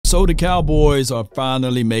So the Cowboys are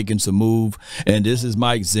finally making some move, and this is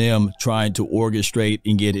Mike Zim trying to orchestrate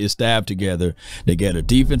and get his staff together. They get a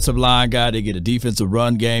defensive line guy, they get a defensive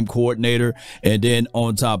run game coordinator, and then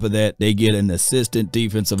on top of that, they get an assistant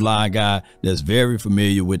defensive line guy that's very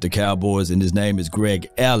familiar with the Cowboys, and his name is Greg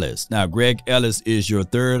Ellis. Now, Greg Ellis is your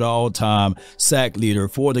third all-time sack leader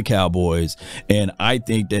for the Cowboys, and I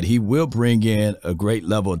think that he will bring in a great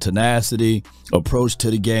level of tenacity, approach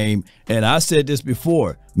to the game. And I said this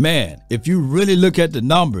before, man, if you really look at the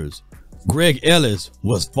numbers, Greg Ellis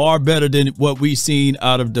was far better than what we seen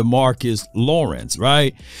out of DeMarcus Lawrence,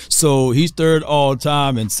 right? So he's third all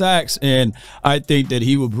time in sacks, and I think that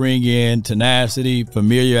he will bring in tenacity,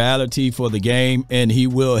 familiarity for the game, and he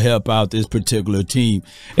will help out this particular team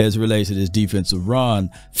as it relates to this defensive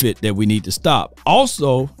run fit that we need to stop.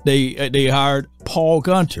 Also, they hired Paul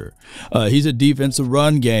Guenther. He's a defensive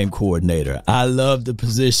run game coordinator. I love the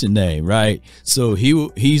position name, right? So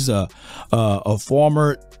he's a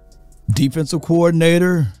former defensive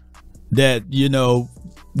coordinator that, you know,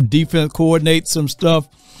 defense coordinates some stuff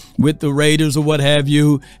with the Raiders or what have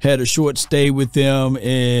you, had a short stay with them,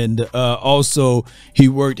 and also he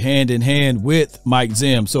worked hand in hand with Mike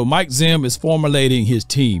Zim. So Mike Zim is formulating his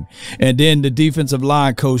team, and then the defensive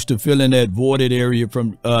line coach to fill in that voided area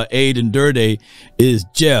from Aiden Durde is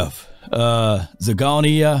Jeff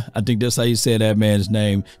Zgonina. I think that's how you say that man's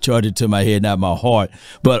name. Charge it to my head, not my heart.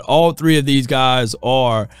 But all three of these guys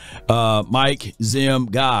are Mike Zim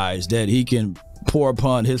guys that he can pour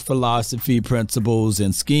upon his philosophy, principles,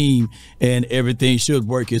 and scheme, and everything should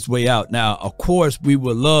work its way out. Now, of course, we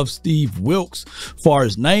would love Steve Wilkes for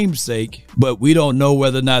his namesake, but we don't know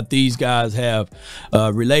whether or not these guys have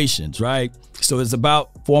relations, right? So it's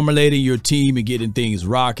about formulating your team and getting things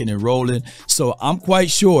rocking and rolling. So I'm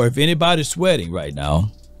quite sure if anybody's sweating right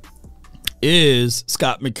now is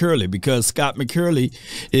Scott McCurley, because Scott McCurley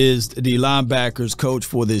is the linebackers coach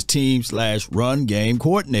for this team / run game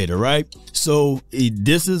coordinator, right? So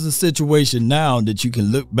this is a situation now that you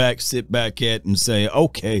can look back, sit back at and say,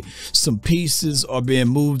 okay, some pieces are being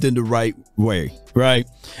moved in the right way, right?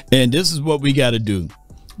 And this is what we got to do.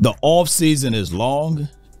 The off season is long.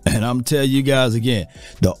 And I'm telling you guys again,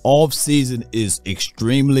 the off season is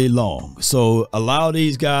extremely long. So allow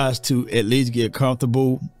these guys to at least get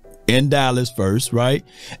comfortable in Dallas first, right?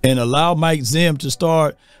 And allow Mike Zim to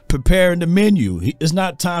start preparing the menu. It's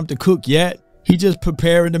not time to cook yet. He just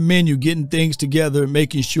preparing the menu, getting things together,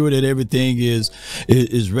 making sure that everything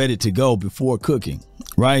is ready to go before cooking,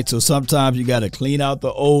 right? So sometimes you got to clean out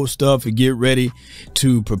the old stuff and get ready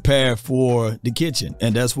to prepare for the kitchen.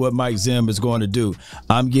 And that's what Mike Zim is going to do.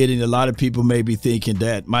 I'm getting a lot of people maybe thinking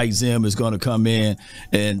that Mike Zim is going to come in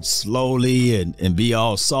and slowly and be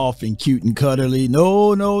all soft and cute and cuddly.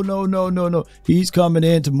 No, no, no, no, no, no. He's coming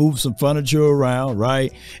in to move some furniture around,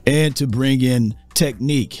 right? And to bring in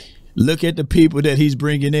technique. Look at the people that he's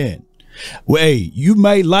bringing in. Well, hey, you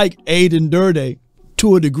may like Aiden Durde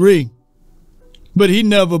to a degree, but he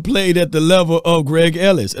never played at the level of Greg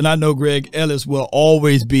Ellis. And I know Greg Ellis will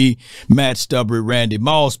always be matched up with Randy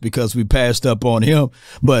Moss because we passed up on him.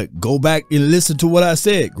 But go back and listen to what I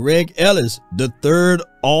said. Greg Ellis, the third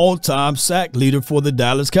all-time sack leader for the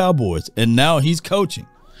Dallas Cowboys, and now he's coaching.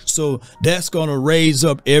 So that's going to raise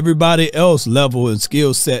up everybody else level and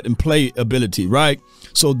skill set and play ability, right?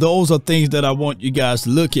 So those are things that I want you guys to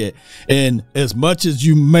look at. And as much as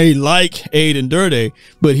you may like Aiden Durde,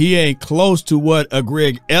 but he ain't close to what a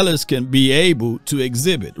Greg Ellis can be able to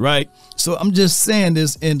exhibit, right? So I'm just saying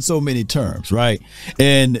this in so many terms, right?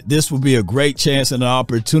 And this will be a great chance and an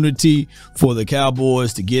opportunity for the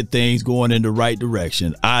Cowboys to get things going in the right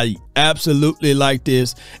direction. I absolutely like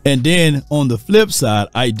this. And then on the flip side,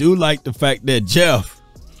 I do like the fact that Jeff,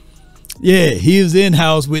 yeah, he was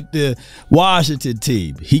in-house with the Washington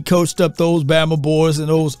team. He coached up those Bama boys and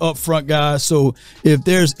those up front guys. So if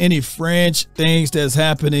there's any French things that's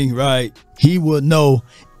happening, right, he will know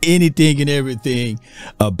anything and everything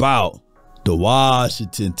about the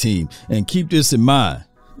Washington team. And keep this in mind,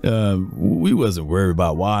 we wasn't worried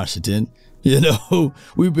about Washington. You know,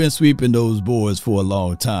 we've been sweeping those boys for a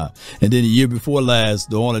long time. And then the year before last,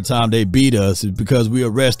 the only time they beat us is because we were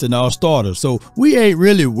resting our starters. So we ain't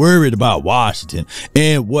really worried about Washington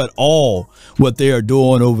and what they are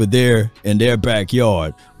doing over there in their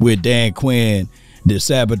backyard with Dan Quinn, the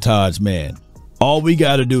sabotage man. All we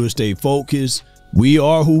got to do is stay focused. We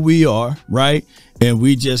are who we are, right? And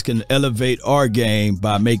we just can elevate our game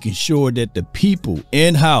by making sure that the people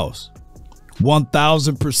in-house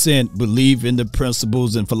 1000% believe in the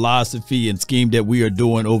principles and philosophy and scheme that we are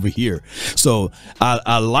doing over here. So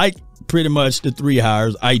I like pretty much the 3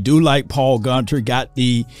 hires. I do like Paul Guenther got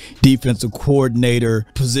the defensive coordinator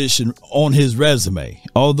position on his resume,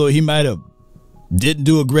 although he might have didn't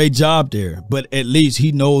do a great job there, but at least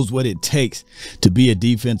he knows what it takes to be a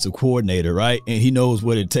defensive coordinator, right? And he knows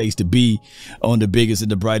what it takes to be on the biggest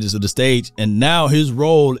and the brightest of the stage. And now his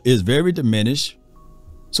role is very diminished.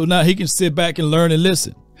 So now he can sit back and learn and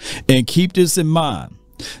listen. And keep this in mind.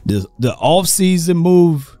 The offseason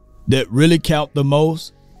move that really count the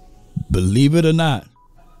most, believe it or not,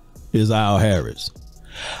 is Al Harris.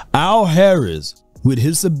 Al Harris, with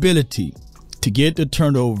his ability to get the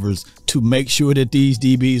turnovers, to make sure that these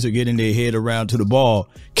DBs are getting their head around to the ball,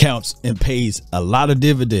 counts and pays a lot of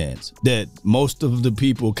dividends that most of the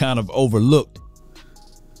people kind of overlooked.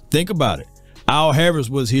 Think about it. Al Harris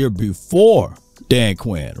was here before Dan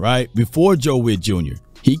Quinn, right? Before Joe Witt Jr.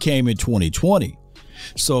 He came in 2020.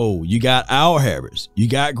 So you got Al Harris, you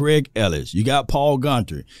got Greg Ellis, you got Paul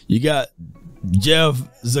Guenther, you got Jeff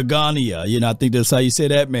Zgonina, I think that's how you say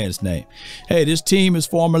that man's name. Hey, this team is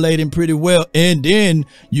formulating pretty well. And then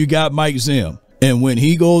you got Mike Zim. And when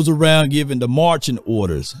he goes around giving the marching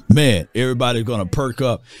orders, man, everybody's going to perk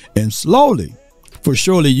up. And slowly, for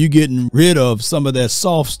surely, you're getting rid of some of that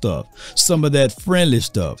soft stuff, some of that friendly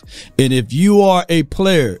stuff. And if you are a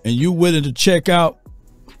player and you're willing to check out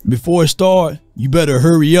before it starts, you better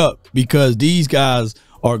hurry up, because these guys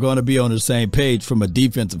are going to be on the same page from a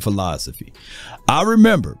defensive philosophy. I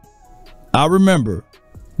remember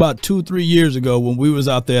about 2-3 years ago when we was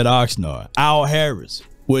out there at Oxnard, Al Harris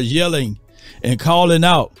was yelling and calling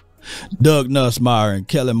out Doug Nussmeier and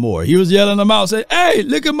Kellen Moore. He was yelling them out, saying, hey,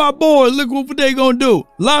 look at my boys. Look what they going to do.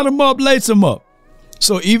 Line them up, lace them up.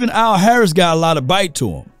 So even Al Harris got a lot of bite to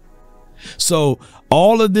him. So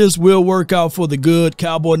all of this will work out for the good.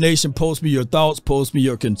 Cowboy Nation, post me your thoughts, post me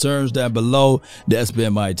your concerns down below. That's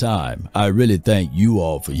been my time. I really thank you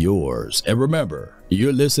all for yours. And remember,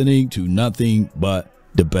 you're listening to nothing but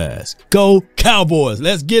the best. Go Cowboys.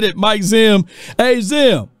 Let's get it, Mike Zim. Hey,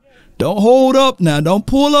 Zim, don't hold up now. Don't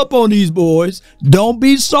pull up on these boys. Don't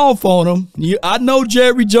be soft on them. I know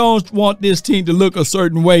Jerry Jones want this team to look a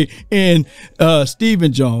certain way in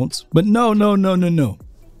Stephen Jones, but no.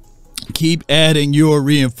 Keep adding your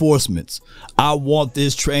reinforcements. I want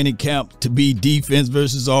this training camp to be defense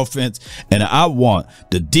versus offense, and I want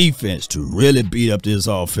the defense to really beat up this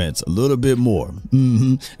offense a little bit more.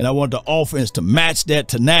 And I want the offense to match that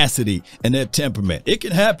tenacity and that temperament. It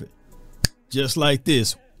can happen. Just like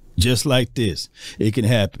this. Just like this. It can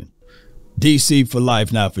happen. DC for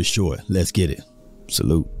life, not for sure. Let's get it.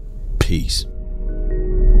 Salute. Peace.